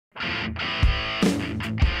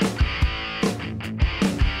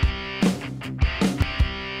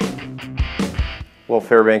Well,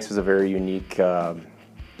 Fairbanks is a very unique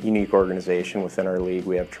organization within our league.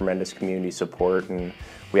 We have tremendous community support, and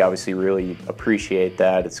we obviously really appreciate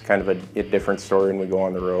that. It's kind of a different story when we go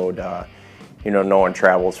on the road. You know, no one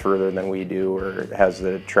travels further than we do or has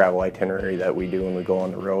the travel itinerary that we do when we go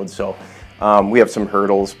on the road. So we have some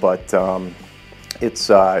hurdles, but it's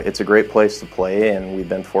a great place to play, and we've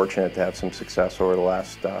been fortunate to have some success over the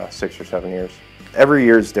last 6 or 7 years. Every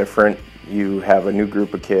year is different. You have a new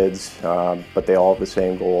group of kids, but they all have the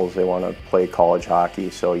same goals. They want to play college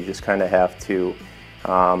hockey, so you just kind of have to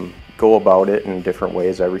go about it in different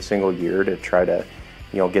ways every single year to try to,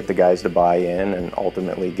 you know, get the guys to buy in and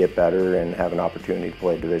ultimately get better and have an opportunity to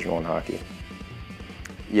play Division I hockey.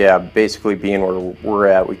 Yeah, basically being where we're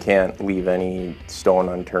at, we can't leave any stone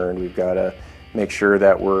unturned. We've got to make sure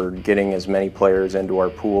that we're getting as many players into our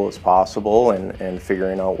pool as possible and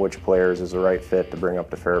figuring out which players is the right fit to bring up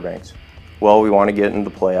to Fairbanks. Well, we want to get into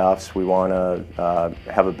the playoffs. We want to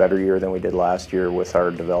have a better year than we did last year with our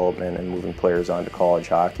development and moving players onto college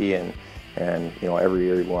hockey, and you know, every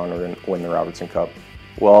year we want to win the Robertson Cup.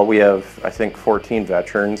 Well, we have, I think, 14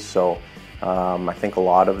 veterans, so I think a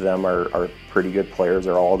lot of them are pretty good players,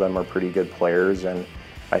 or all of them are pretty good players, and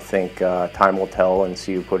I think time will tell and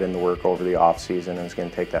see who put in the work over the off season and is going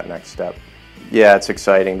to take that next step. Yeah, it's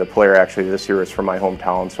exciting. The player actually this year is from my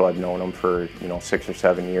hometown, so I've known him for 6 or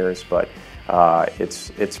 7 years. But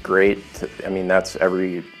it's great. I mean, that's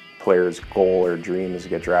every player's goal or dream, is to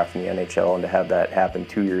get drafted in the NHL, and to have that happen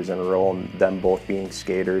 2 years in a row, and them both being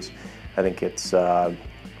skaters, I think it's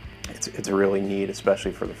really neat,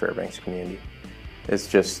 especially for the Fairbanks community. It's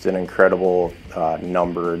just an incredible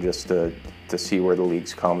number just to see where the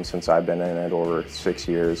league's come since I've been in it over 6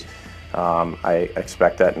 years. I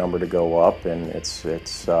expect that number to go up, and it's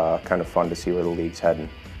kind of fun to see where the league's heading.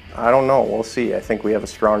 I don't know, we'll see. I think we have a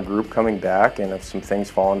strong group coming back, and if some things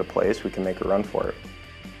fall into place, we can make a run for it.